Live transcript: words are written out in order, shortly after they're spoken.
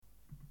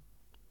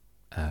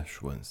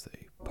Ash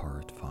Wednesday,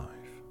 Part 5.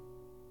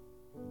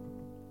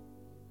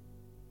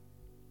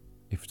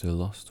 If the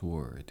lost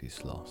word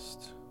is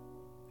lost,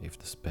 if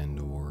the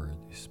spent word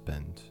is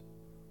spent,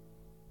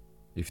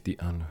 if the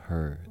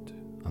unheard,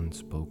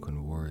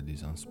 unspoken word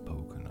is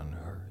unspoken,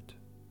 unheard,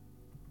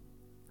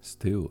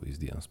 still is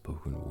the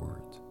unspoken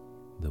word,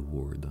 the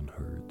word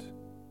unheard,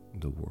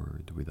 the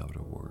word without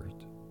a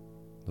word,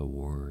 the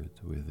word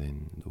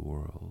within the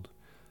world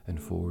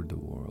and for the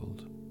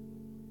world.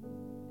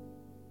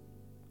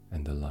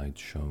 And the light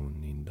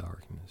shone in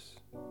darkness,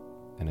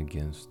 and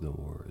against the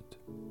word,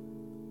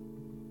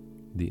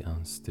 the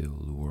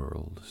unstilled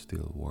world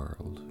still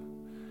whirled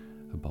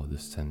about the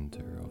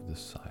center of the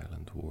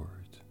silent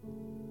word.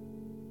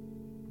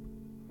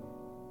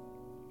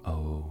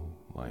 O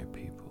my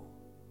people,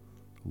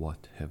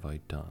 what have I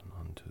done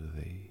unto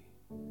thee?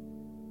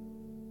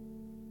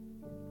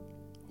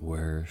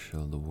 Where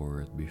shall the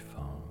word be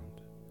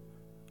found?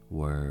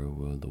 Where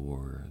will the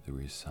word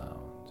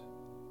resound?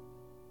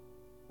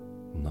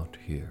 Not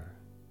here.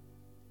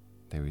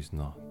 There is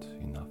not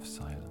enough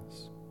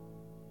silence,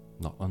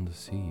 not on the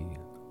sea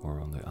or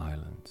on the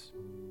islands,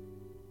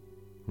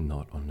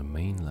 not on the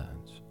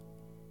mainland,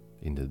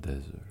 in the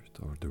desert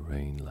or the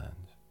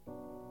rainland.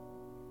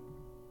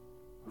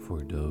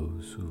 For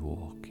those who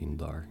walk in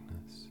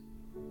darkness,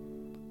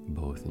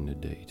 both in the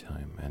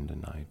daytime and the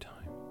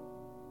nighttime,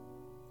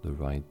 the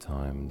right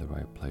time and the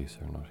right place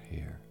are not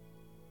here.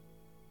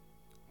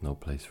 No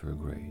place for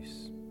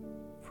grace,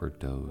 for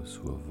those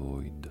who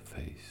avoid the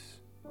face,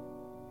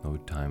 no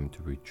time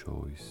to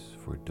rejoice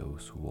for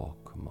those who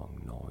walk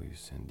among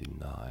noise and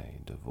deny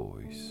the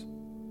voice.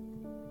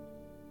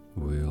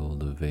 Will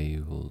the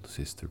veiled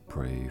sister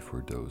pray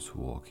for those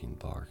who walk in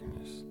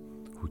darkness,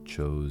 who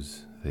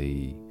chose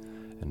they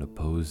and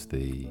oppose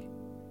they,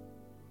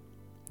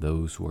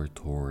 those who are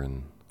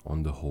torn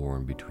on the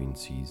horn between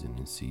season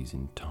and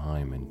season,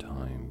 time and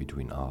time,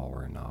 between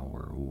hour and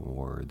hour,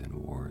 word and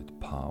word,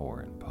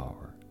 power and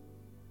power.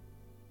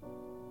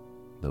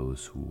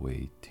 Those who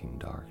wait in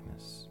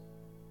darkness.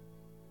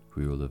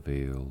 Will the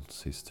veiled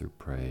sister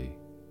pray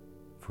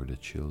for the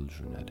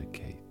children at the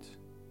gate,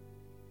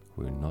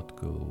 who will not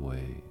go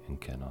away and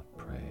cannot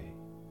pray?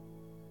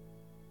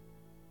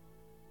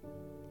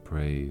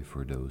 Pray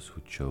for those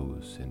who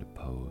chose and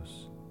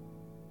oppose.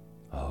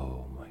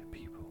 Oh, my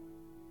people,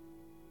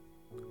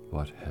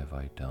 what have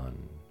I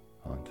done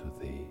unto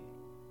thee?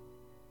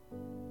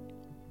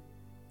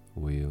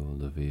 Will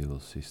the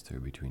veiled sister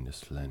between the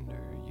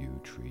slender yew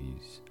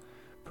trees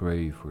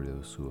pray for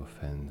those who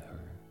offend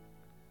her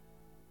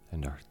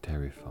and are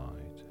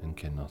terrified and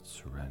cannot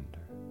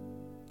surrender,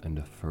 and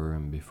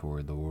affirm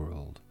before the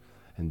world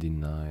and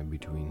deny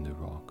between the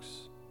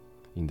rocks,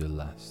 in the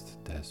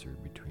last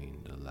desert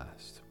between the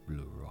last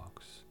blue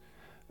rocks,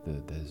 the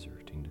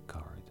desert in the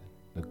garden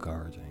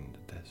in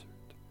the desert,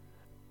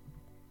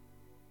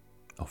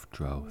 of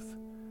drouth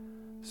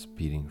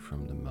speeding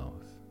from the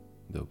mouth,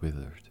 the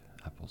withered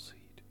apple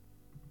seed.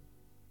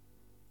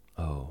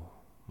 Oh,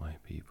 my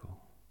people,